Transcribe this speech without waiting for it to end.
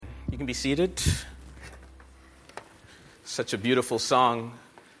can be seated. Such a beautiful song.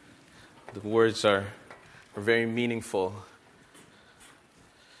 The words are very meaningful.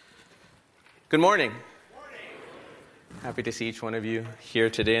 Good morning. Happy to see each one of you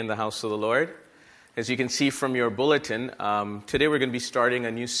here today in the house of the Lord. As you can see from your bulletin, today we're going to be starting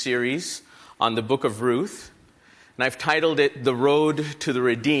a new series on the book of Ruth. And I've titled it The Road to the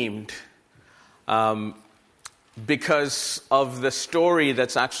Redeemed. Because of the story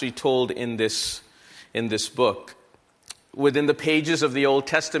that's actually told in this book. Within the pages of the Old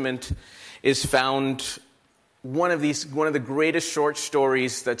Testament is found one of the greatest short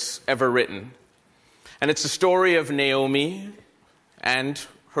stories that's ever written. And it's the story of Naomi and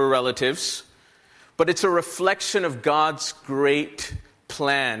her relatives, but it's a reflection of God's great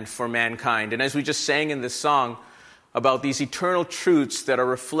plan for mankind. And as we just sang in this song about these eternal truths that are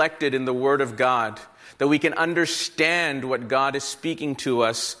reflected in the Word of God, that we can understand what God is speaking to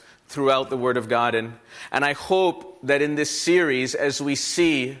us throughout the Word of God. And I hope that in this series, as we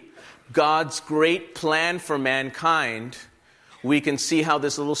see God's great plan for mankind, we can see how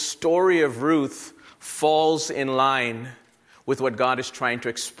this little story of Ruth falls in line with what God is trying to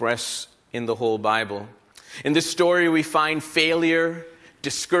express in the whole Bible. In this story, we find failure,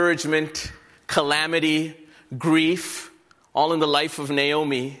 discouragement, calamity, grief, all in the life of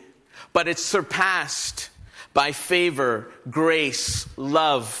Naomi. But it's surpassed by favor, grace,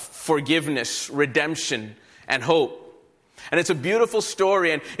 love, forgiveness, redemption, and hope. And it's a beautiful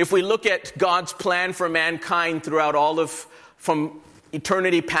story. And if we look at God's plan for mankind throughout from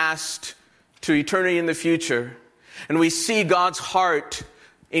eternity past to eternity in the future, and we see God's heart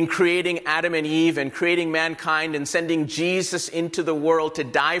in creating Adam and Eve and creating mankind and sending Jesus into the world to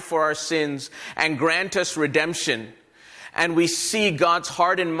die for our sins and grant us redemption. And we see God's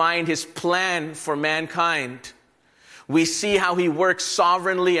heart and mind, His plan for mankind. We see how He works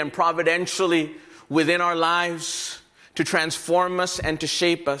sovereignly and providentially within our lives to transform us and to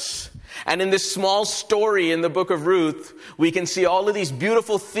shape us. And in this small story in the book of Ruth, we can see all of these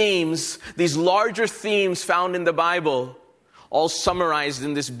beautiful themes, these larger themes found in the Bible, all summarized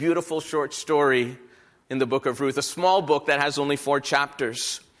in this beautiful short story in the book of Ruth, a small book that has only 4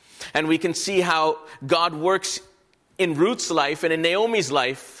 chapters. And we can see how God works in Ruth's life and in Naomi's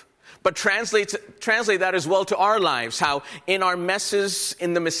life, but translate that as well to our lives. How in our messes,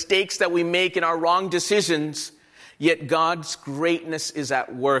 in the mistakes that we make, in our wrong decisions, yet God's greatness is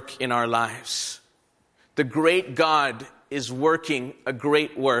at work in our lives. The great God is working a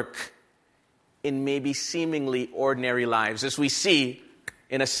great work in maybe seemingly ordinary lives, as we see,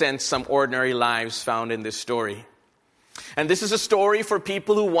 in a sense, some ordinary lives found in this story. And this is a story for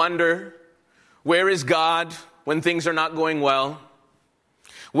people who wonder, where is God when things are not going well?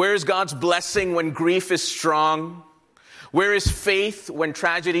 Where is God's blessing when grief is strong? Where is faith when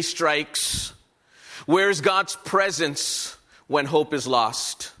tragedy strikes? Where is God's presence when hope is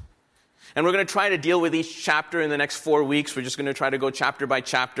lost? And we're going to try to deal with each chapter in the next 4 weeks. We're just going to try to go chapter by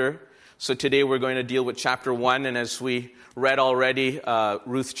chapter. So today we're going to deal with chapter 1. And as we read already,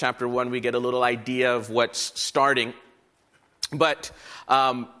 Ruth chapter 1, we get a little idea of what's starting. But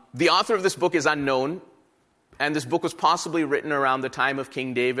the author of this book is unknown. And this book was possibly written around the time of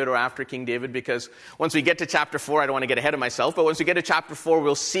King David or after King David, because once we get to chapter 4, I don't want to get ahead of myself, but once we get to chapter 4,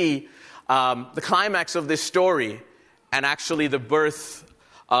 we'll see the climax of this story and actually the birth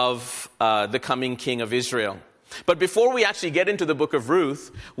of the coming king of Israel. But before we actually get into the book of Ruth,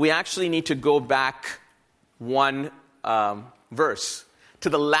 we actually need to go back one verse, to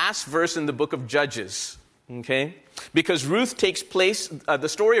the last verse in the book of Judges. Okay? Because Ruth takes place, the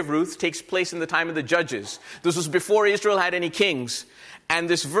story of Ruth takes place in the time of the Judges. This was before Israel had any kings. And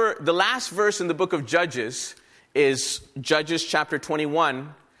the last verse in the book of Judges is Judges chapter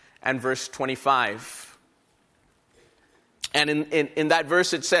 21 and verse 25. And in that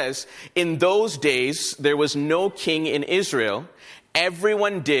verse it says, "In those days there was no king in Israel.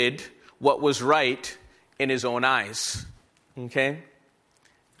 Everyone did what was right in his own eyes." Okay?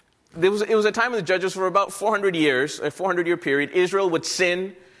 It was a time of the Judges for about 400 years, a 400-year period. Israel would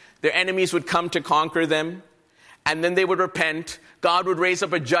sin. Their enemies would come to conquer them. And then they would repent. God would raise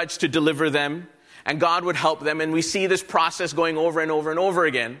up a judge to deliver them. And God would help them. And we see this process going over and over and over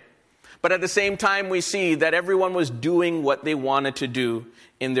again. But at the same time, we see that everyone was doing what they wanted to do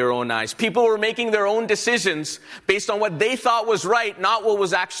in their own eyes. People were making their own decisions based on what they thought was right, not what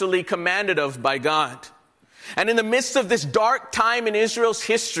was actually commanded of by God. And in the midst of this dark time in Israel's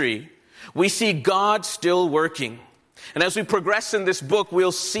history, we see God still working. And as we progress in this book,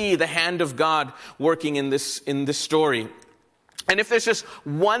 we'll see the hand of God working in this story. And if there's just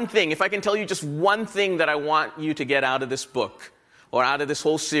one thing, if I can tell you just one thing that I want you to get out of this book, or out of this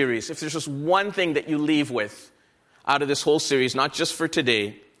whole series, if there's just one thing that you leave with out of this whole series, not just for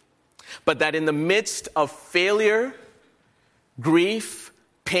today, but that in the midst of failure, grief,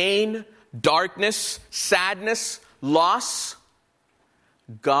 pain, darkness, sadness, loss,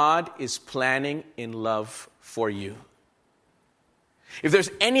 God is planning in love for you. If there's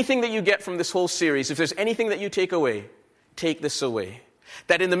anything that you get from this whole series, if there's anything that you take away, take this away.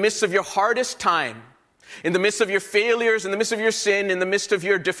 That in the midst of your hardest time, in the midst of your failures, in the midst of your sin, in the midst of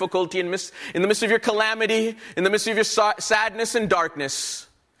your difficulty, in the midst of your calamity, in the midst of your sadness and darkness,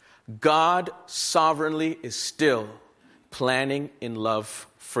 God sovereignly is still planning in love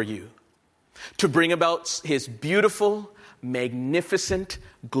for you to bring about his beautiful, magnificent,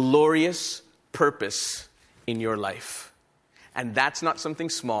 glorious purpose in your life. And that's not something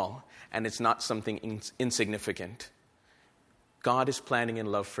small, and it's not something insignificant. God is planning in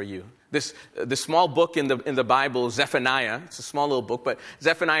love for you. This small book in the Bible, Zephaniah, it's a small little book, but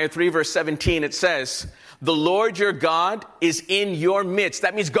Zephaniah 3 verse 17, it says, "The Lord your God is in your midst."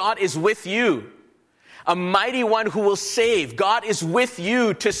 That means God is with you. A mighty one who will save. God is with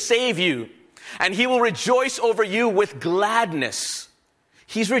you to save you. And he will rejoice over you with gladness.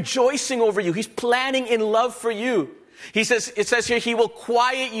 He's rejoicing over you. He's planning in love for you. It says here, he will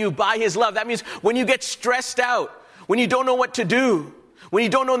quiet you by his love. That means when you get stressed out, when you don't know what to do, when you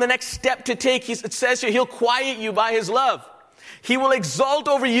don't know the next step to take, it says here, he'll quiet you by his love. He will exalt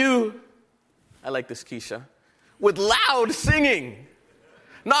over you. I like this, Keisha. With loud singing.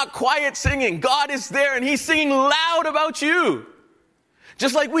 Not quiet singing. God is there and he's singing loud about you.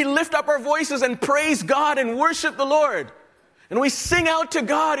 Just like we lift up our voices and praise God and worship the Lord. And we sing out to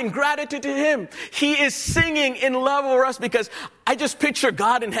God in gratitude to him. He is singing in love over us, because I just picture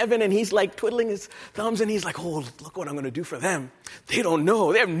God in heaven and he's like twiddling his thumbs and he's like, oh, look what I'm going to do for them. They don't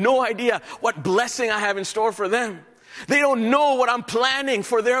know. They have no idea what blessing I have in store for them. They don't know what I'm planning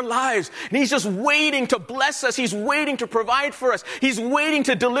for their lives. And he's just waiting to bless us. He's waiting to provide for us. He's waiting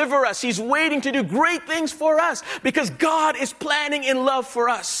to deliver us. He's waiting to do great things for us, because God is planning in love for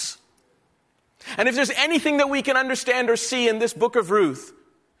us. And if there's anything that we can understand or see in this book of Ruth,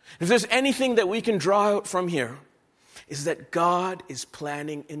 if there's anything that we can draw out from here, is that God is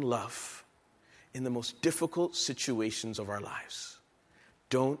planning in love in the most difficult situations of our lives.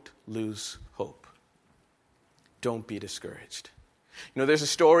 Don't lose hope. Don't be discouraged. You know, there's a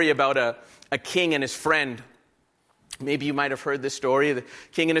story about a king and his friend. Maybe you might have heard this story. The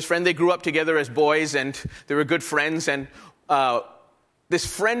king and his friend, they grew up together as boys and they were good friends. And this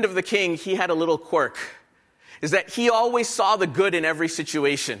friend of the king, he had a little quirk, is that he always saw the good in every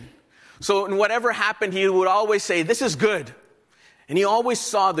situation. So in whatever happened, he would always say, this is good. And he always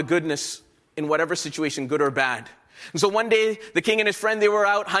saw the goodness in whatever situation, good or bad. And so one day, the king and his friend, they were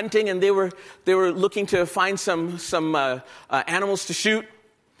out hunting and they were looking to find some animals to shoot.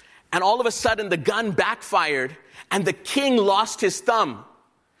 And all of a sudden, the gun backfired and the king lost his thumb.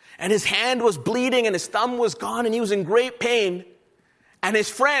 And his hand was bleeding and his thumb was gone and he was in great pain. And his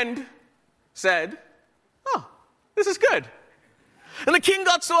friend said, oh, this is good. And the king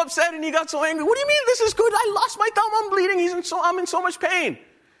got so upset and he got so angry. What do you mean this is good? I lost my thumb, I'm bleeding, I'm in so much pain.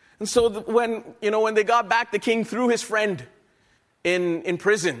 And so when they got back, the king threw his friend in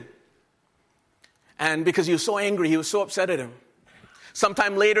prison. And because he was so angry, he was so upset at him.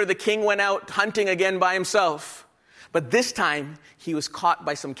 Sometime later, the king went out hunting again by himself. But this time, he was caught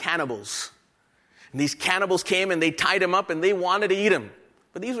by some cannibals. And these cannibals came and they tied him up and they wanted to eat him.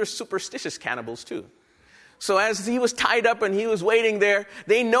 But these were superstitious cannibals too. So as he was tied up and he was waiting there,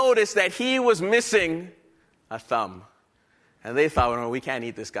 they noticed that he was missing a thumb. And they thought, well, we can't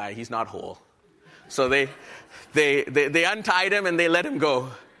eat this guy. He's not whole. So they untied him and they let him go.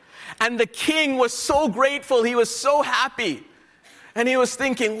 And the king was so grateful. He was so happy. And he was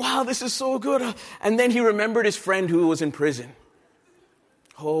thinking, wow, this is so good. And then he remembered his friend who was in prison.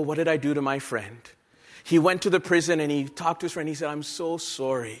 Oh, what did I do to my friend? He went to the prison and he talked to his friend. He said, I'm so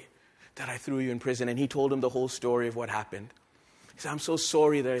sorry that I threw you in prison. And he told him the whole story of what happened. He said, I'm so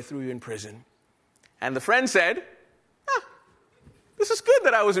sorry that I threw you in prison. And the friend said, this is good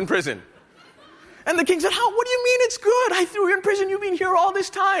that I was in prison. And the king said, what do you mean it's good? I threw you in prison. You've been here all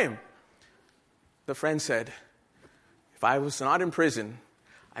this time. The friend said, if I was not in prison,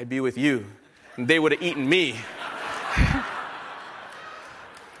 I'd be with you. And they would have eaten me.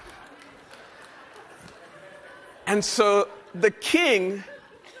 And so the king,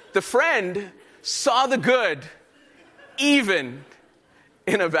 the friend, saw the good even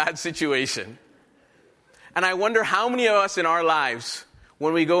in a bad situation. And I wonder how many of us in our lives,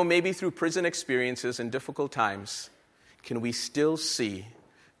 when we go maybe through prison experiences and difficult times, can we still see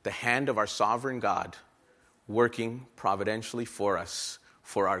the hand of our sovereign God working providentially for us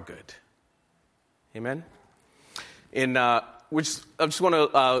for our good. Amen? I just want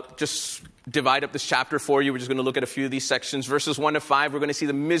to just divide up this chapter for you. We're just going to look at a few of these sections. Verses 1 to 5, we're going to see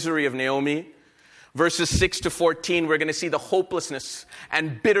the misery of Naomi. Verses 6 to 14, we're going to see the hopelessness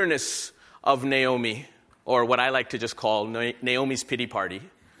and bitterness of Naomi, or what I like to just call Naomi's pity party.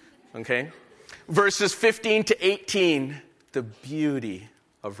 Okay? Verses 15 to 18, the beauty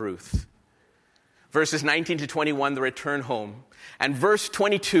of Ruth. Verses 19 to 21, the return home. And verse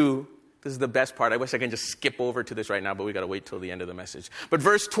 22, this is the best part. I wish I can just skip over to this right now, but we got to wait till the end of the message. But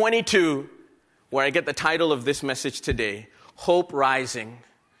verse 22, where I get the title of this message today, Hope Rising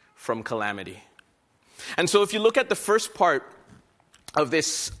from Calamity. And so if you look at the first part of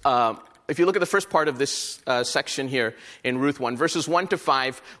this, section here in Ruth 1, verses 1 to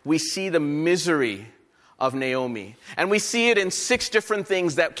 5, we see the misery of Naomi. And we see it in 6 different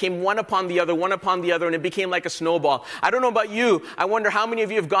things that came one upon the other, and it became like a snowball. I don't know about you. I wonder how many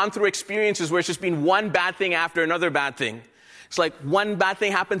of you have gone through experiences where it's just been one bad thing after another bad thing. It's like one bad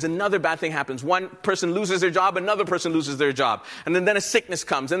thing happens, another bad thing happens. One person loses their job, another person loses their job. And then a sickness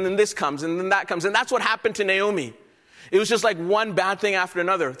comes, and then this comes, and then that comes. And that's what happened to Naomi. It was just like one bad thing after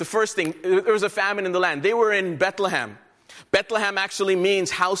another. The first thing, there was a famine in the land. They were in Bethlehem. Bethlehem actually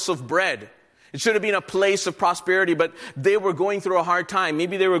means house of bread. It should have been a place of prosperity, but they were going through a hard time.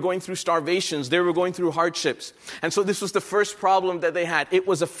 Maybe they were going through starvations. They were going through hardships. And so this was the first problem that they had. It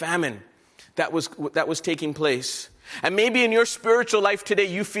was a famine that was taking place. And maybe in your spiritual life today,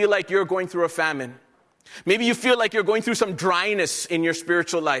 you feel like you're going through a famine. Maybe you feel like you're going through some dryness in your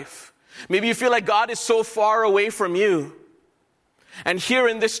spiritual life. Maybe you feel like God is so far away from you. And here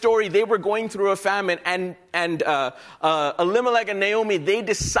in this story, they were going through a famine, and Elimelech and Naomi, they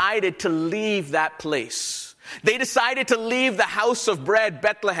decided to leave that place. They decided to leave the house of bread,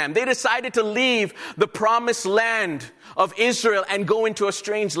 Bethlehem. They decided to leave the promised land of Israel and go into a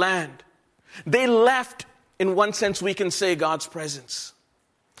strange land. They left, in one sense, we can say, God's presence.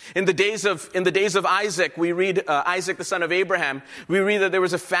 In the days of Isaac, we read Isaac, the son of Abraham, we read that there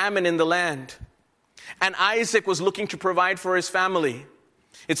was a famine in the land. And Isaac was looking to provide for his family.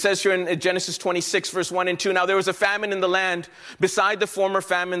 It says here in Genesis 26, verse 1 and 2, now there was a famine in the land beside the former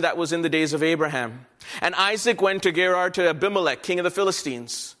famine that was in the days of Abraham. And Isaac went to Gerar to Abimelech, king of the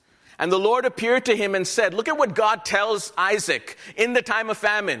Philistines. And the Lord appeared to him and said, look at what God tells Isaac in the time of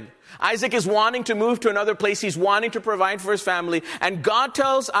famine. Isaac is wanting to move to another place. He's wanting to provide for his family. And God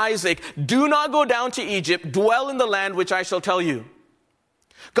tells Isaac, do not go down to Egypt. Dwell in the land which I shall tell you.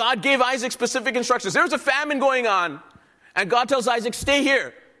 God gave Isaac specific instructions. There's a famine going on. And God tells Isaac, stay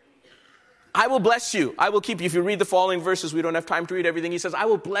here. I will bless you. I will keep you. If you read the following verses, we don't have time to read everything. He says, I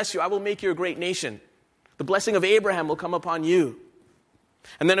will bless you. I will make you a great nation. The blessing of Abraham will come upon you.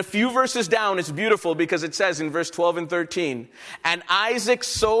 And then a few verses down, it's beautiful because it says in verse 12 and 13, and Isaac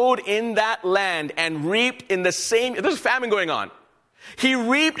sowed in that land and reaped in the same, there's a famine going on. He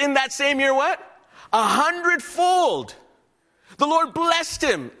reaped in that same year what? 100-fold. The Lord blessed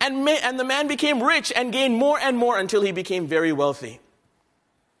him, and the man became rich and gained more and more until he became very wealthy.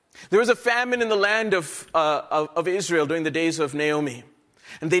 There was a famine in the land of Israel during the days of Naomi,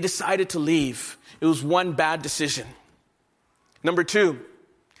 and they decided to leave. It was one bad decision. Number 2,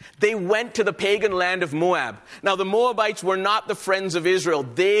 they went to the pagan land of Moab. Now, the Moabites were not the friends of Israel.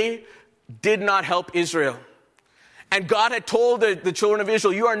 They did not help Israel. And God had told the children of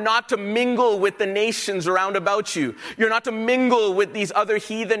Israel, you are not to mingle with the nations around about you. You're not to mingle with these other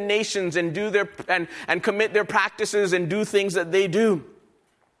heathen nations and do and commit their practices and do things that they do.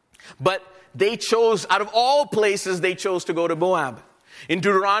 But they chose, out of all places, they chose to go to Moab. In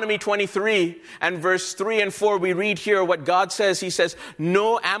Deuteronomy 23 and verse 3 and 4, we read here what God says. He says,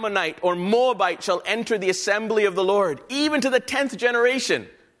 no Ammonite or Moabite shall enter the assembly of the Lord, even to the 10th generation.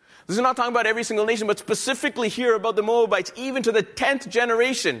 This is not talking about every single nation, but specifically here about the Moabites, even to the 10th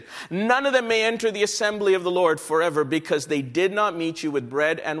generation. None of them may enter the assembly of the Lord forever, because they did not meet you with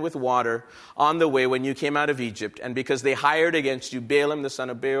bread and with water on the way when you came out of Egypt, and because they hired against you Balaam the son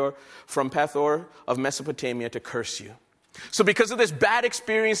of Beor from Pethor of Mesopotamia to curse you. So because of this bad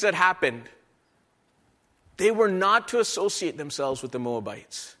experience that happened, they were not to associate themselves with the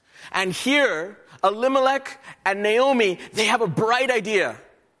Moabites. And here, Elimelech and Naomi, they have a bright idea.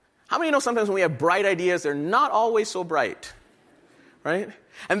 How many know sometimes when we have bright ideas, they're not always so bright, right?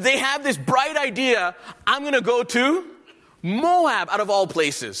 And they have this bright idea, I'm going to go to Moab out of all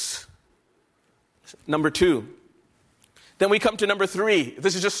places. Number 2. Then we come to number 3.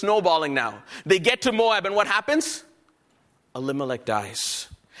 This is just snowballing now. They get to Moab, and what happens? Elimelech dies.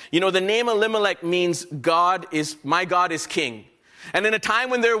 You know, the name Elimelech means my God is king. And in a time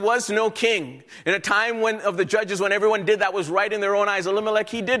when there was no king, in a time of the judges when everyone did that was right in their own eyes, Elimelech,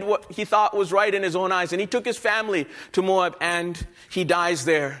 he did what he thought was right in his own eyes. And he took his family to Moab and he dies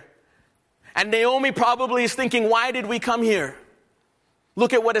there. And Naomi probably is thinking, why did we come here?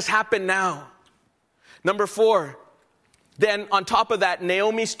 Look at what has happened now. Number 4, then on top of that,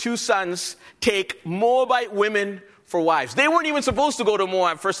 Naomi's 2 sons take Moabite women for wives. They weren't even supposed to go to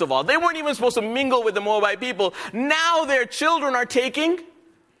Moab, first of all. They weren't even supposed to mingle with the Moabite people. Now their children are taking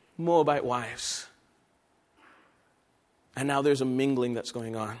Moabite wives. And now there's a mingling that's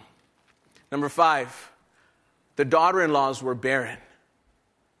going on. Number 5, the daughter-in-laws were barren.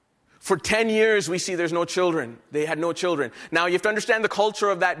 For 10 years, we see there's no children. They had no children. Now, you have to understand the culture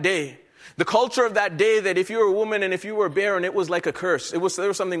of that day. The culture of that day, that if you were a woman and if you were barren, it was like a curse. There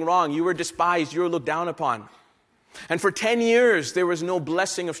was something wrong. You were despised. You were looked down upon. And for 10 years, there was no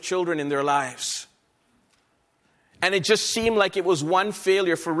blessing of children in their lives. And it just seemed like it was one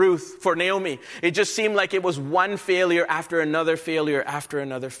failure for Naomi. It just seemed like it was one failure after another failure after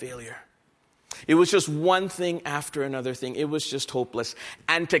another failure. It was just one thing after another thing. It was just hopeless.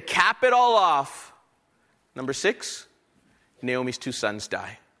 And to cap it all off, number 6, Naomi's 2 sons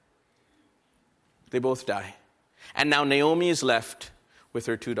die. They both die. And now Naomi is left with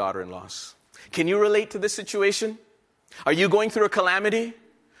her 2 daughter-in-laws. Can you relate to this situation? Are you going through a calamity?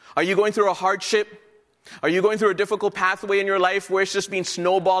 Are you going through a hardship? Are you going through a difficult pathway in your life where it's just been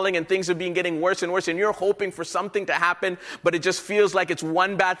snowballing and things have been getting worse and worse and you're hoping for something to happen, but it just feels like it's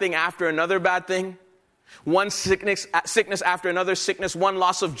one bad thing after another bad thing? One sickness after another sickness, one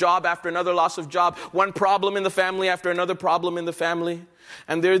loss of job after another loss of job, one problem in the family after another problem in the family.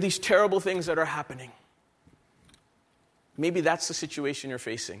 And there are these terrible things that are happening. Maybe that's the situation you're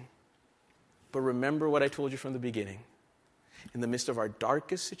facing. But remember what I told you from the beginning. In the midst of our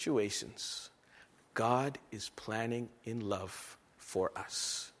darkest situations, God is planning in love for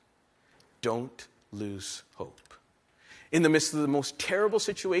us. Don't lose hope. In the midst of the most terrible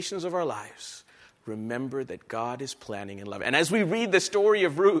situations of our lives, remember that God is planning in love. And as we read the story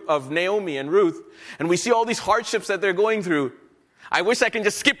of Naomi and Ruth, and we see all these hardships that they're going through, I wish I can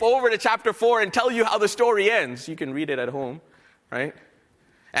just skip over to chapter 4 and tell you how the story ends. You can read it at home, right?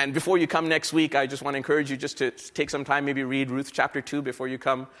 And before you come next week, I just want to encourage you just to take some time, maybe read Ruth chapter 2 before you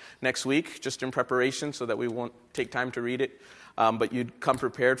come next week, just in preparation so that we won't take time to read it. But you'd come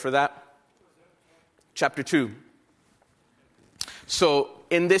prepared for that. Chapter 2. So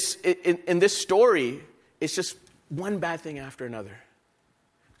in this story, it's just one bad thing after another.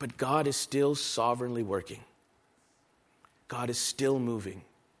 But God is still sovereignly working. God is still moving.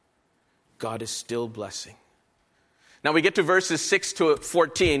 God is still blessing. Now we get to verses 6 to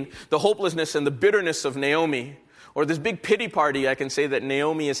 14, the hopelessness and the bitterness of Naomi, or this big pity party, I can say, that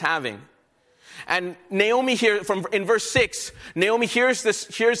Naomi is having. And Naomi here, in verse 6, Naomi hears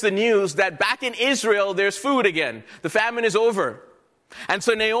the news that back in Israel, there's food again. The famine is over. And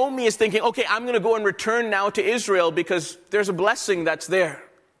so Naomi is thinking, okay, I'm going to go and return now to Israel because there's a blessing that's there.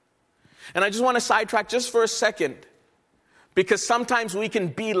 And I just want to sidetrack just for a second, because sometimes we can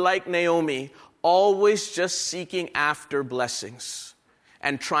be like Naomi, always just seeking after blessings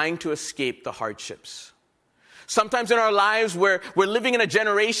and trying to escape the hardships. Sometimes in our lives, we're living in a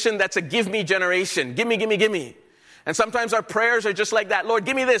generation that's a give me generation. Give me, give me, give me. And sometimes our prayers are just like that. Lord,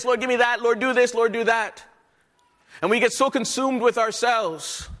 give me this. Lord, give me that. Lord, do this. Lord, do that. And we get so consumed with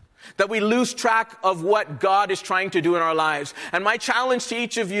ourselves that we lose track of what God is trying to do in our lives. And my challenge to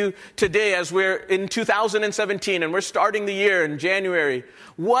each of you today, as we're in 2017 and we're starting the year in January,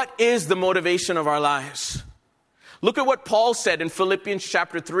 what is the motivation of our lives? Look at what Paul said in Philippians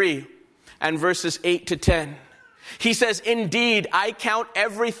chapter 3 and verses 8 to 10. He says, indeed, I count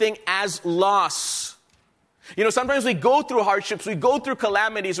everything as loss. You know, sometimes we go through hardships, we go through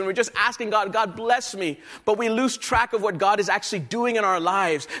calamities, and we're just asking God, God bless me. But we lose track of what God is actually doing in our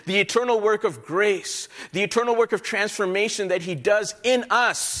lives, the eternal work of grace, the eternal work of transformation that He does in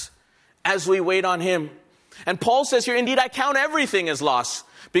us as we wait on Him. And Paul says here, indeed, I count everything as loss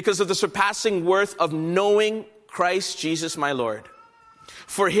because of the surpassing worth of knowing Christ Jesus my Lord.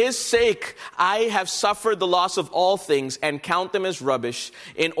 For His sake, I have suffered the loss of all things and count them as rubbish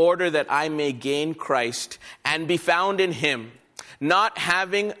in order that I may gain Christ and be found in Him, not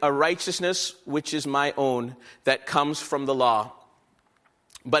having a righteousness which is my own that comes from the law,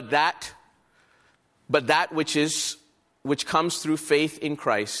 but that which comes through faith in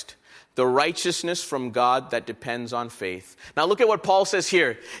Christ, the righteousness from God that depends on faith. Now look at what Paul says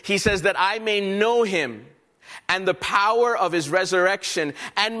here. He says that I may know Him and the power of His resurrection,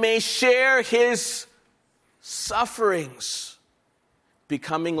 and may share His sufferings,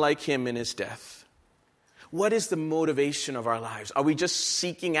 becoming like Him in His death. What is the motivation of our lives? Are we just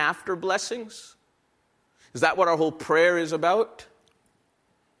seeking after blessings? Is that what our whole prayer is about?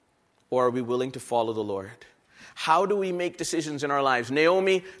 Or are we willing to follow the Lord? How do we make decisions in our lives?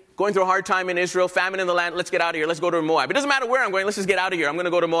 Naomi, going through a hard time in Israel, famine in the land, let's get out of here, let's go to Moab. It doesn't matter where I'm going, let's just get out of here. I'm going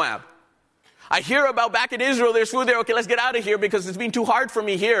to go to Moab. I hear about back in Israel, there's food there. Okay, let's get out of here because it's been too hard for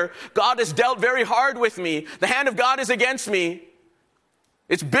me here. God has dealt very hard with me. The hand of God is against me.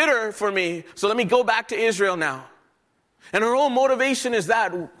 It's bitter for me. So let me go back to Israel now. And her whole motivation is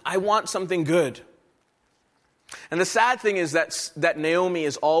that I want something good. And the sad thing is that Naomi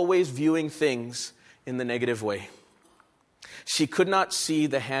is always viewing things in the negative way. She could not see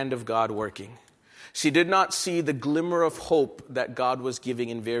the hand of God working. She did not see the glimmer of hope that God was giving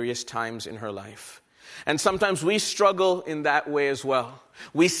in various times in her life. And sometimes we struggle in that way as well.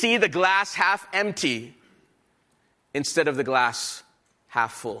 We see the glass half empty instead of the glass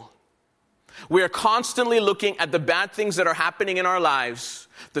half full. We are constantly looking at the bad things that are happening in our lives,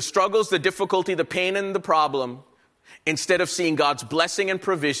 the struggles, the difficulty, the pain, and the problem, instead of seeing God's blessing and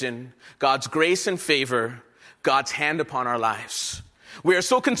provision, God's grace and favor, God's hand upon our lives. We are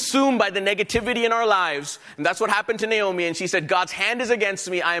so consumed by the negativity in our lives, and that's what happened to Naomi, and she said, God's hand is against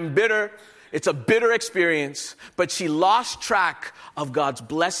me, I am bitter. It's a bitter experience, but she lost track of God's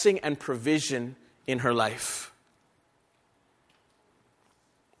blessing and provision in her life.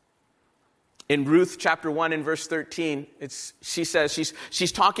 In Ruth chapter 1 and verse 13, she says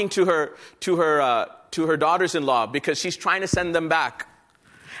she's talking to her daughters-in-law because she's trying to send them back.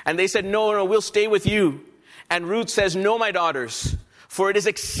 And they said, no, we'll stay with you. And Ruth says, no, my daughters, for it is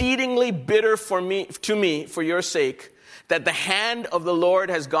exceedingly bitter to me for your sake that the hand of the Lord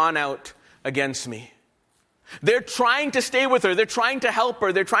has gone out against me. They're trying to stay with her. They're trying to help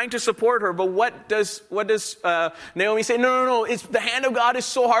her. They're trying to support her. But what does Naomi say? No. It's the hand of God is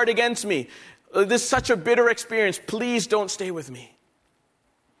so hard against me. This is such a bitter experience. Please don't stay with me.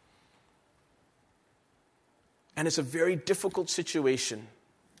 And it's a very difficult situation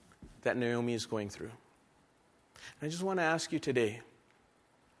that Naomi is going through. And I just want to ask you today,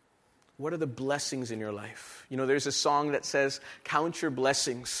 what are the blessings in your life? You know, there's a song that says, count your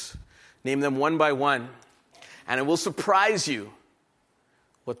blessings, name them one by one, and it will surprise you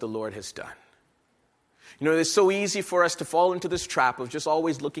what the Lord has done. You know, it's so easy for us to fall into this trap of just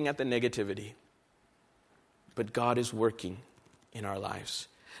always looking at the negativity. But God is working in our lives.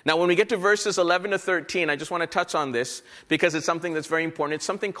 Now, when we get to verses 11 to 13, I just want to touch on this because it's something that's very important. It's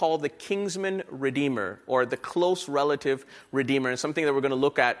something called the kinsman redeemer, or the close relative redeemer, and something that we're going to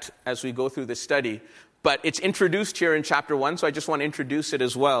look at as we go through this study. But it's introduced here in chapter 1, so I just want to introduce it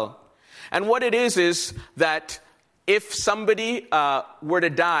as well. And what it is that if somebody were to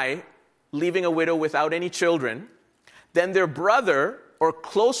die, leaving a widow without any children, then their brother or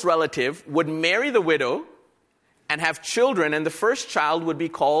close relative would marry the widow and have children, and the first child would be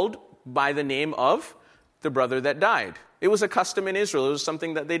called by the name of the brother that died. It was a custom in Israel. It was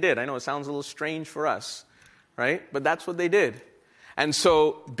something that they did. I know it sounds a little strange for us, right? But that's what they did. And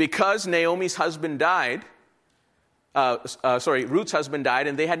so because Naomi's husband died, Ruth's husband died,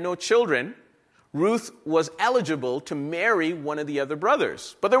 and they had no children, Ruth was eligible to marry one of the other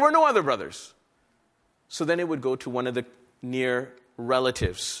brothers. But there were no other brothers. So then it would go to one of the near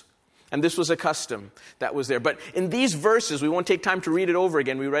relatives. And this was a custom that was there. But in these verses, we won't take time to read it over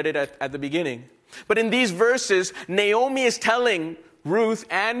again. We read it at the beginning. But in these verses, Naomi is telling Ruth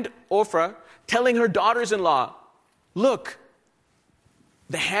and Orpah, telling her daughters-in-law, look,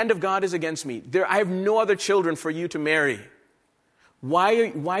 the hand of God is against me. I have no other children for you to marry. Why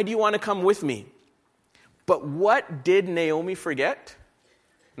do you want to come with me? But what did Naomi forget?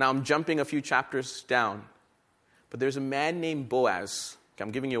 Now I'm jumping a few chapters down. But there's a man named Boaz. I'm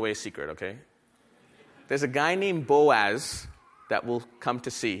giving you away a secret, okay? There's a guy named Boaz that we'll come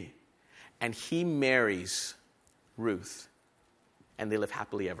to see. And he marries Ruth. And they live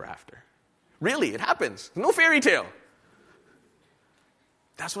happily ever after. Really, it happens. No fairy tale.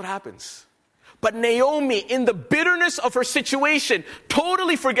 That's what happens. But Naomi, in the bitterness of her situation,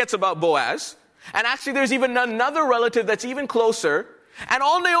 totally forgets about Boaz. And actually, there's even another relative that's even closer. And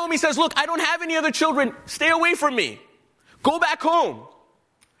all Naomi says, look, I don't have any other children. Stay away from me. Go back home.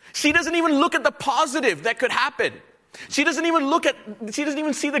 She doesn't even look at the positive that could happen. She doesn't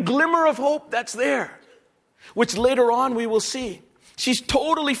even see the glimmer of hope that's there, which later on we will see. She's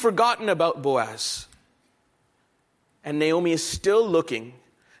totally forgotten about Boaz. And Naomi is still looking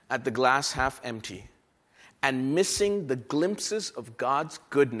at the glass half empty and missing the glimpses of God's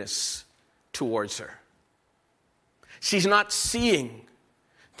goodness towards her. She's not seeing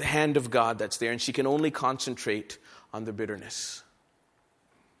the hand of God that's there, and she can only concentrate on the bitterness.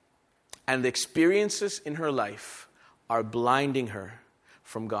 And the experiences in her life are blinding her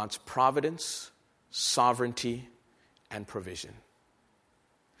from God's providence, sovereignty, and provision.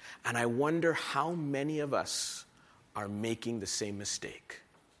 And I wonder how many of us are making the same mistake,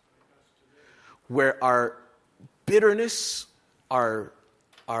 where our bitterness, our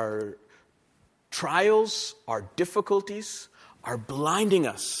trials, our difficulties are blinding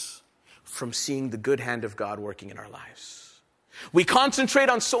us from seeing the good hand of God working in our lives. We concentrate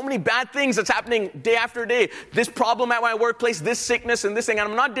on so many bad things that's happening day after day. This problem at my workplace, this sickness and this thing. And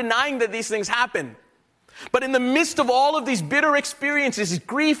I'm not denying that these things happen. But in the midst of all of these bitter experiences,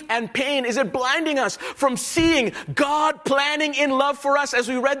 grief and pain, is it blinding us from seeing God planning in love for us as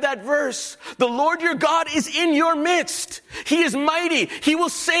we read that verse? The Lord your God is in your midst. He is mighty. He will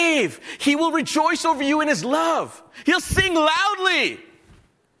save. He will rejoice over you in his love. He'll sing loudly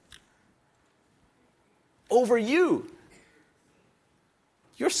over you.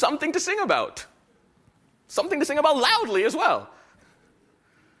 You're something to sing about. Something to sing about loudly as well.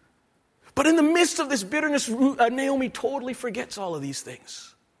 But in the midst of this bitterness, Naomi totally forgets all of these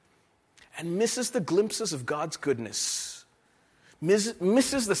things and misses the glimpses of God's goodness,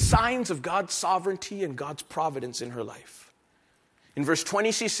 misses the signs of God's sovereignty and God's providence in her life. In verse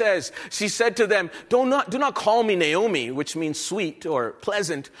 20, she said to them, do not call me Naomi, which means sweet or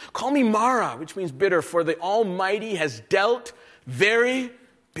pleasant. Call me Mara, which means bitter, for the Almighty has dealt very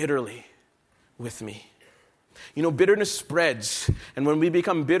bitterly with me. You know, bitterness spreads, and when we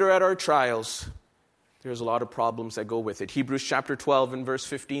become bitter at our trials, there's a lot of problems that go with it. Hebrews chapter 12 and verse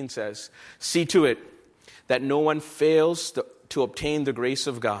 15 says, see to it that no one fails to obtain the grace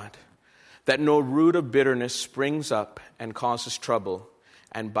of God, that no root of bitterness springs up and causes trouble,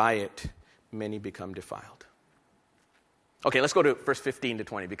 and by it many become defiled. Okay, let's go to verse 15 to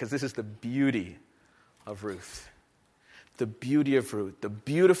 20, because this is the beauty of Ruth. The beauty of Ruth, the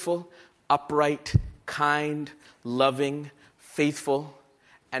beautiful, upright, kind, loving, faithful,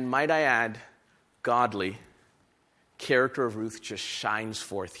 and might I add, godly character of Ruth just shines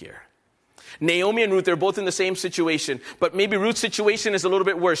forth here. Naomi and Ruth, they're both in the same situation, but maybe Ruth's situation is a little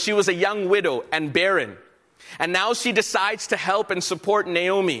bit worse. She was a young widow and barren, and now she decides to help and support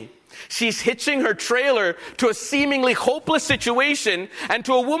Naomi. She's hitching her trailer to a seemingly hopeless situation and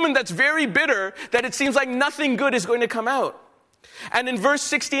to a woman that's very bitter that it seems like nothing good is going to come out. And in verse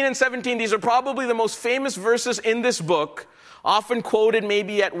 16 and 17, these are probably the most famous verses in this book, often quoted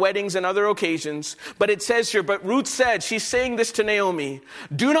maybe at weddings and other occasions. But it says here, but Ruth said, she's saying this to Naomi,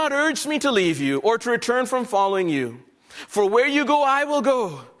 do not urge me to leave you or to return from following you. For where you go, I will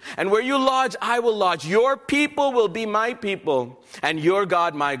go, and where you lodge, I will lodge. Your people will be my people, and your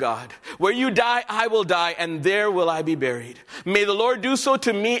God, my God. Where you die, I will die, and there will I be buried. May the Lord do so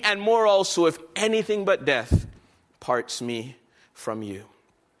to me, and more also, if anything but death parts me from you.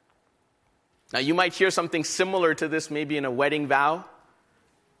 Now, you might hear something similar to this maybe in a wedding vow,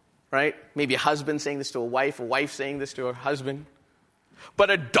 right? Maybe a husband saying this to a wife saying this to her husband. But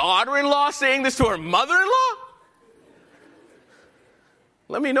a daughter-in-law saying this to her mother-in-law?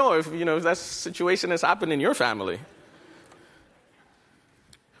 Let me know if that situation has happened in your family.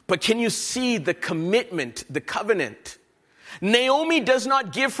 But can you see the commitment, the covenant? Naomi does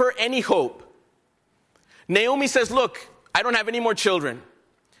not give her any hope. Naomi says, look, I don't have any more children.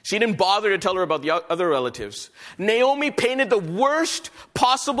 She didn't bother to tell her about the other relatives. Naomi painted the worst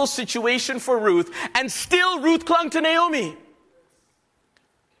possible situation for Ruth, and still Ruth clung to Naomi.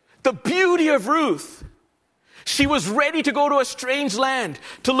 The beauty of Ruth. She was ready to go to a strange land,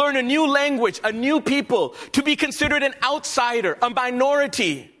 to learn a new language, a new people, to be considered an outsider, a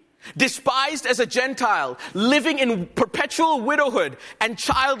minority, despised as a Gentile, living in perpetual widowhood and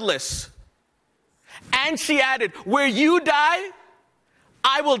childless. And she added, where you die,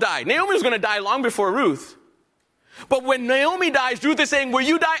 I will die. Naomi was going to die long before Ruth. But when Naomi dies, Ruth is saying, where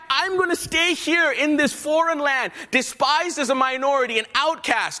you die, I'm going to stay here in this foreign land, despised as a minority, an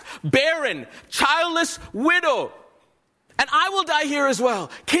outcast, barren, childless widow. And I will die here as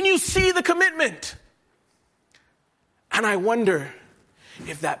well. Can you see the commitment? And I wonder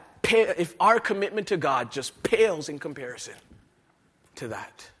if our commitment to God just pales in comparison to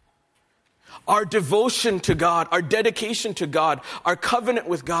that. Our devotion to God, our dedication to God, our covenant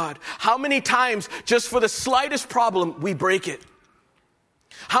with God. How many times, just for the slightest problem, we break it?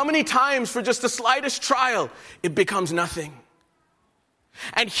 How many times, for just the slightest trial, it becomes nothing?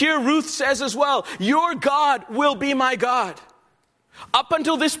 And here Ruth says as well, your God will be my God. Up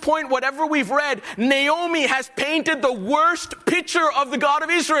until this point, whatever we've read, Naomi has painted the worst picture of the God of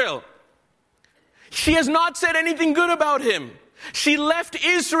Israel. She has not said anything good about him. She left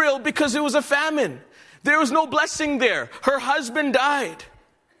Israel because it was a famine. There was no blessing there. Her husband died.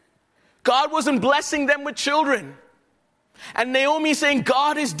 God wasn't blessing them with children. And Naomi saying,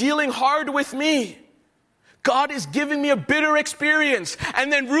 God is dealing hard with me. God is giving me a bitter experience.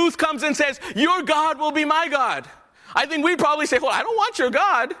 And then Ruth comes and says, your God will be my God. I think we'd probably say, well, I don't want your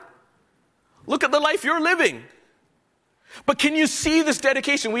God. Look at the life you're living. But can you see this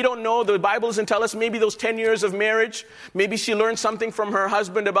dedication? We don't know. The Bible doesn't tell us. Maybe those 10 years of marriage, maybe she learned something from her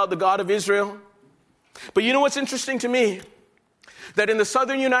husband about the God of Israel. But you know what's interesting to me? That in the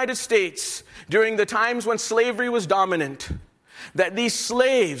southern United States, during the times when slavery was dominant, that these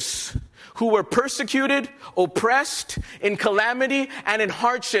slaves who were persecuted, oppressed, in calamity, and in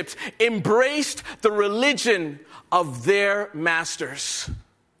hardships, embraced the religion of their masters.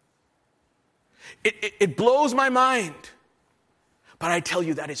 It blows my mind. But I tell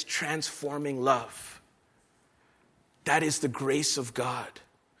you, that is transforming love. That is the grace of God.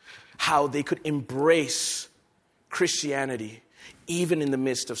 How they could embrace Christianity even in the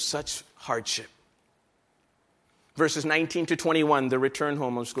midst of such hardship. Verses 19 to 21, the return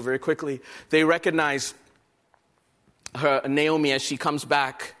home. I'll just go very quickly. They recognize Naomi as she comes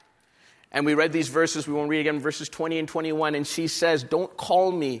back. And we read these verses. We won't read again, verses 20 and 21. And she says, don't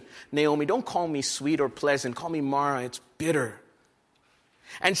call me, Naomi, don't call me sweet or pleasant. Call me Mara. It's bitter.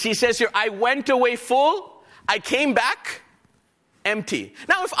 And she says here, I went away full. I came back empty.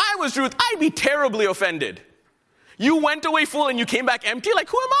 Now, if I was Ruth, I'd be terribly offended. You went away full and you came back empty? Like,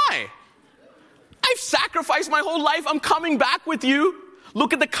 who am I? I've sacrificed my whole life. I'm coming back with you.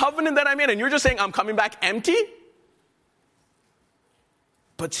 Look at the covenant that I'm in. And you're just saying, I'm coming back empty?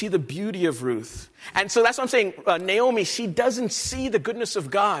 But see the beauty of Ruth. And so that's what I'm saying. Naomi, she doesn't see the goodness of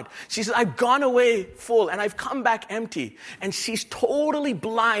God. She says, I've gone away full and I've come back empty. And she's totally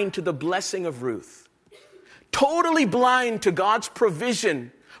blind to the blessing of Ruth. Totally blind to God's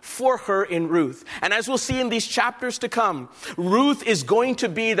provision for her in Ruth. And as we'll see in these chapters to come, Ruth is going to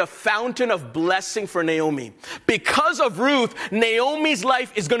be the fountain of blessing for Naomi. Because of Ruth, Naomi's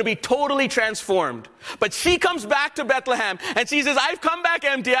life is going to be totally transformed. But she comes back to Bethlehem and she says, I've come back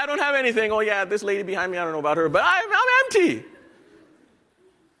empty. I don't have anything. Oh yeah, this lady behind me, I don't know about her, but I'm empty.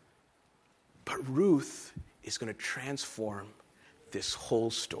 But Ruth is going to transform this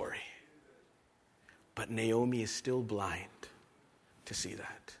whole story. But Naomi is still blind to see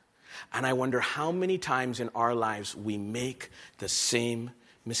that. And I wonder how many times in our lives we make the same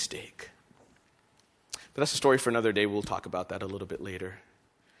mistake. But that's a story for another day. We'll talk about that a little bit later.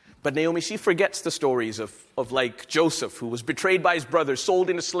 But Naomi, she forgets the stories of like Joseph, who was betrayed by his brothers, sold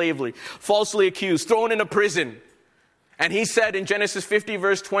into slavery, falsely accused, thrown into prison. And he said in Genesis 50,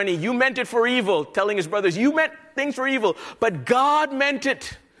 verse 20, you meant it for evil, telling his brothers, you meant things for evil, but God meant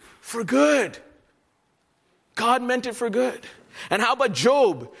it for good. God meant it for good. And how about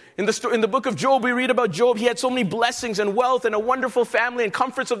Job? In the book of Job, we read about Job. He had so many blessings and wealth and a wonderful family and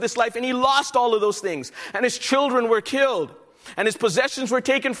comforts of this life, and he lost all of those things. And his children were killed, and his possessions were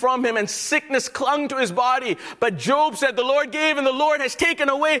taken from him, and sickness clung to his body. But Job said, the Lord gave and the Lord has taken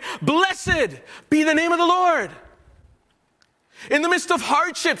away. Blessed be the name of the Lord. In the midst of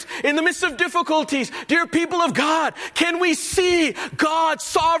hardships, in the midst of difficulties, dear people of God, can we see God's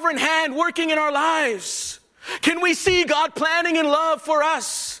sovereign hand working in our lives? Can we see God planning in love for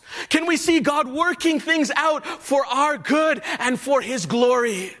us? Can we see God working things out for our good and for His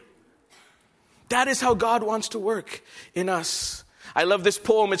glory? That is how God wants to work in us. I love this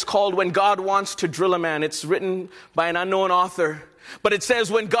poem. It's called When God Wants to Drill a Man. It's written by an unknown author. But it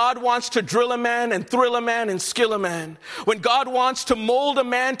says, when God wants to drill a man and thrill a man and skill a man, when God wants to mold a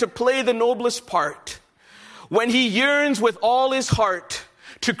man to play the noblest part, when He yearns with all His heart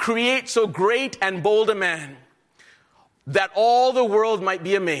to create so great and bold a man, that all the world might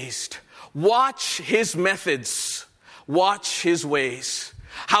be amazed. Watch His methods, watch His ways,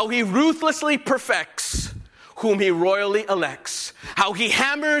 how He ruthlessly perfects whom He royally elects, how He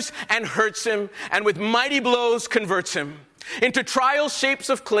hammers and hurts him, and with mighty blows converts him into trial shapes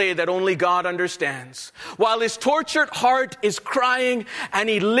of clay that only God understands, while his tortured heart is crying and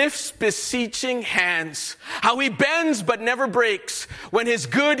he lifts beseeching hands, how he bends but never breaks when his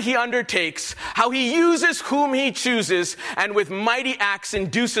good he undertakes, how he uses whom he chooses and with mighty acts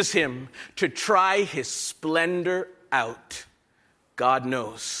induces him to try his splendor out. God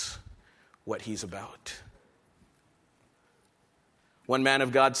knows what He's about. One man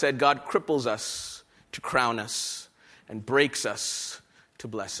of God said, God cripples us to crown us and breaks us to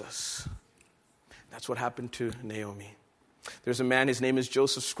bless us. That's what happened to Naomi. There's a man, his name is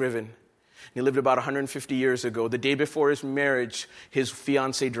Joseph Scriven. He lived about 150 years ago. The day before his marriage, his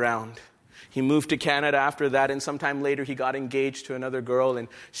fiancée drowned. He moved to Canada after that, and sometime later he got engaged to another girl, and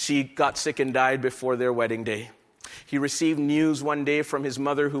she got sick and died before their wedding day. He received news one day from his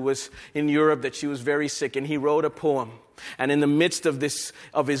mother who was in Europe that she was very sick, and he wrote a poem. And in the midst of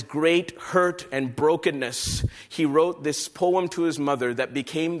his great hurt and brokenness, he wrote this poem to his mother that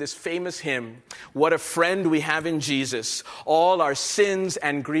became this famous hymn, "What a friend we have in Jesus, all our sins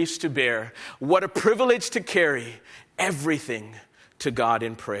and griefs to bear. What a privilege to carry everything to God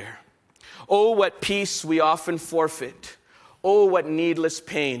in prayer. Oh, what peace we often forfeit. Oh, what needless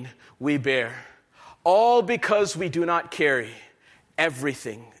pain we bear. All because we do not carry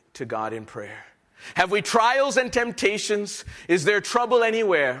everything to God in prayer. Have we trials and temptations? Is there trouble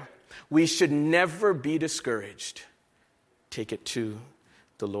anywhere? We should never be discouraged. Take it to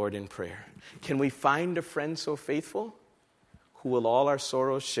the Lord in prayer." Can we find a friend so faithful who will all our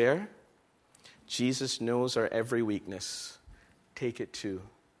sorrows share? Jesus knows our every weakness. Take it to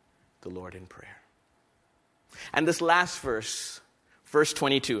the Lord in prayer. And this last verse, verse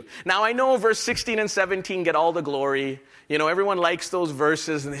 22. Now I know verse 16 and 17 get all the glory. You know, everyone likes those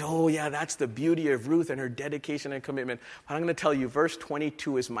verses and they, oh yeah, that's the beauty of Ruth and her dedication and commitment. But I'm going to tell you, verse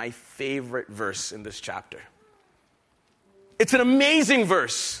 22 is my favorite verse in this chapter. It's an amazing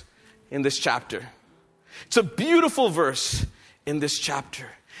verse in this chapter. It's a beautiful verse in this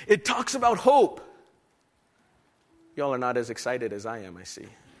chapter. It talks about hope. Y'all are not as excited as I am, I see.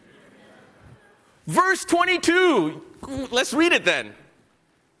 Verse 22, let's read it then.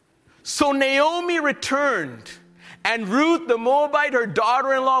 So Naomi returned, and Ruth the Moabite, her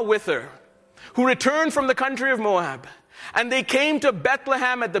daughter-in-law, with her, who returned from the country of Moab. And they came to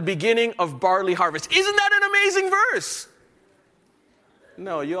Bethlehem at the beginning of barley harvest. Isn't that an amazing verse?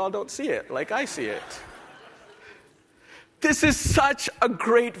 No, you all don't see it like I see it. This is such a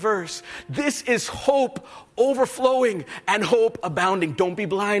great verse. This is hope overflowing and hope abounding. Don't be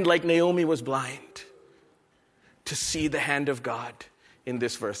blind like Naomi was blind to see the hand of God in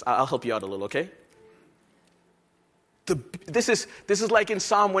this verse. I'll help you out a little, okay? This is like in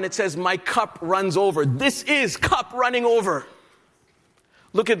Psalm when it says, "My cup runs over." This is cup running over.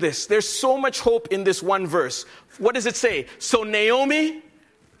 Look at this. There's so much hope in this one verse. What does it say? So Naomi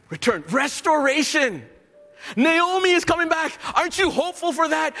returned. Restoration. Naomi is coming back. Aren't you hopeful for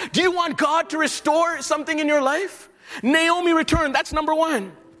that? Do you want God to restore something in your life? Naomi returned. That's number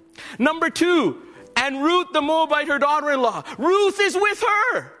one. Number two, and Ruth the Moabite, her daughter-in-law. Ruth is with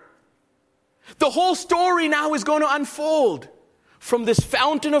her. The whole story now is going to unfold from this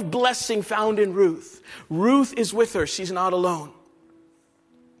fountain of blessing found in Ruth. Ruth is with her. She's not alone.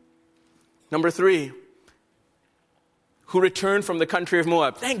 Number three, who returned from the country of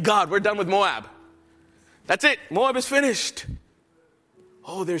Moab. Thank God we're done with Moab. That's it. Moab is finished.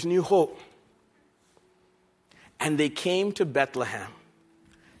 Oh, there's new hope. And they came to Bethlehem,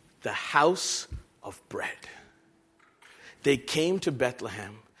 the house of bread. They came to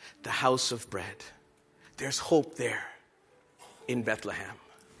Bethlehem, the house of bread. There's hope there in Bethlehem.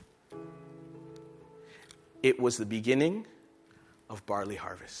 It was the beginning of barley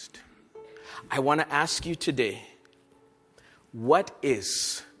harvest. I want to ask you today, what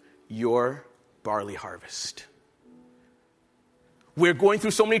is your barley harvest? We're going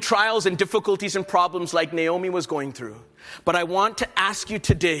through so many trials and difficulties and problems like Naomi was going through. But I want to ask you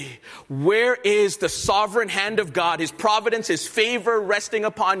today, where is the sovereign hand of God, His providence, His favor resting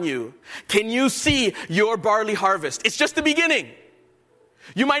upon you? Can you see your barley harvest? It's just the beginning.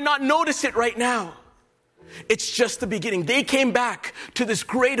 You might not notice it right now. It's just the beginning. They came back to this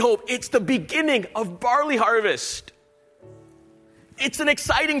great hope. It's the beginning of barley harvest. It's an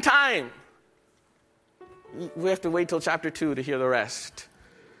exciting time. We have to wait till chapter 2 to hear the rest.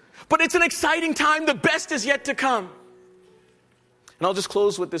 But it's an exciting time. The best is yet to come. And I'll just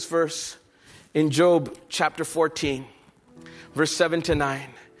close with this verse in Job chapter 14, verse 7 to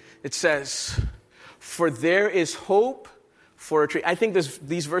 9. It says, "For there is hope for a tree." I think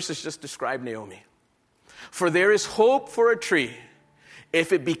these verses just describe Naomi. "For there is hope for a tree,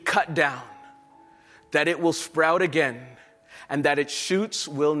 if it be cut down, that it will sprout again, and that its shoots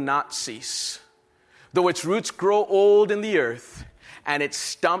will not cease. Though its roots grow old in the earth, and its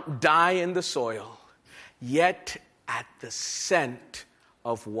stump die in the soil, yet at the scent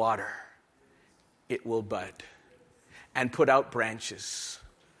of water it will bud, and put out branches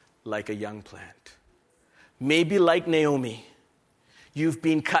like a young plant." Maybe like Naomi, you've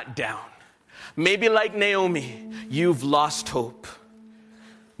been cut down. Maybe like Naomi, you've lost hope.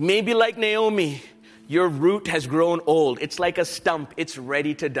 Maybe like Naomi, your root has grown old. It's like a stump. It's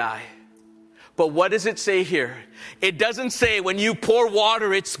ready to die. But what does it say here? It doesn't say when you pour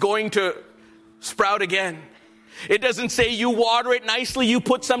water, it's going to sprout again. It doesn't say you water it nicely, you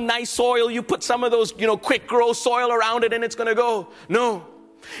put some nice soil, you put some of those, quick grow soil around it and it's going to go. No.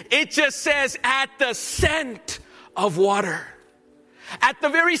 It just says at the scent of water. At the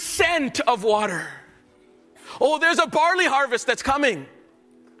very scent of water. Oh, there's a barley harvest that's coming.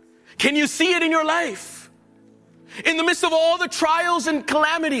 Can you see it in your life? In the midst of all the trials and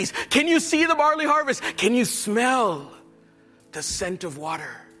calamities, can you see the barley harvest? Can you smell the scent of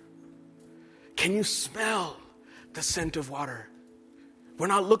water? Can you smell the scent of water? We're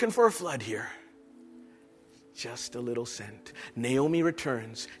not looking for a flood here. Just a little scent. Naomi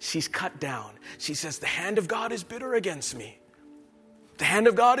returns. She's cut down. She says, the hand of God is bitter against me. The hand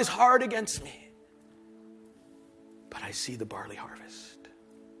of God is hard against me. But I see the barley harvest.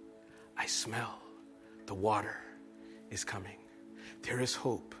 I smell the water is coming. There is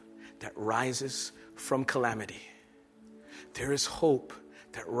hope that rises from calamity. There is hope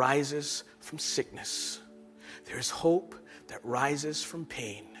that rises from sickness. There is hope that rises from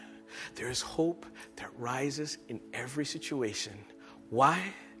pain. There is hope that rises in every situation. Why?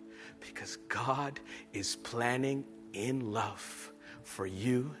 Because God is planning in love for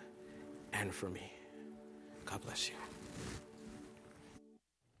you and for me. God bless you.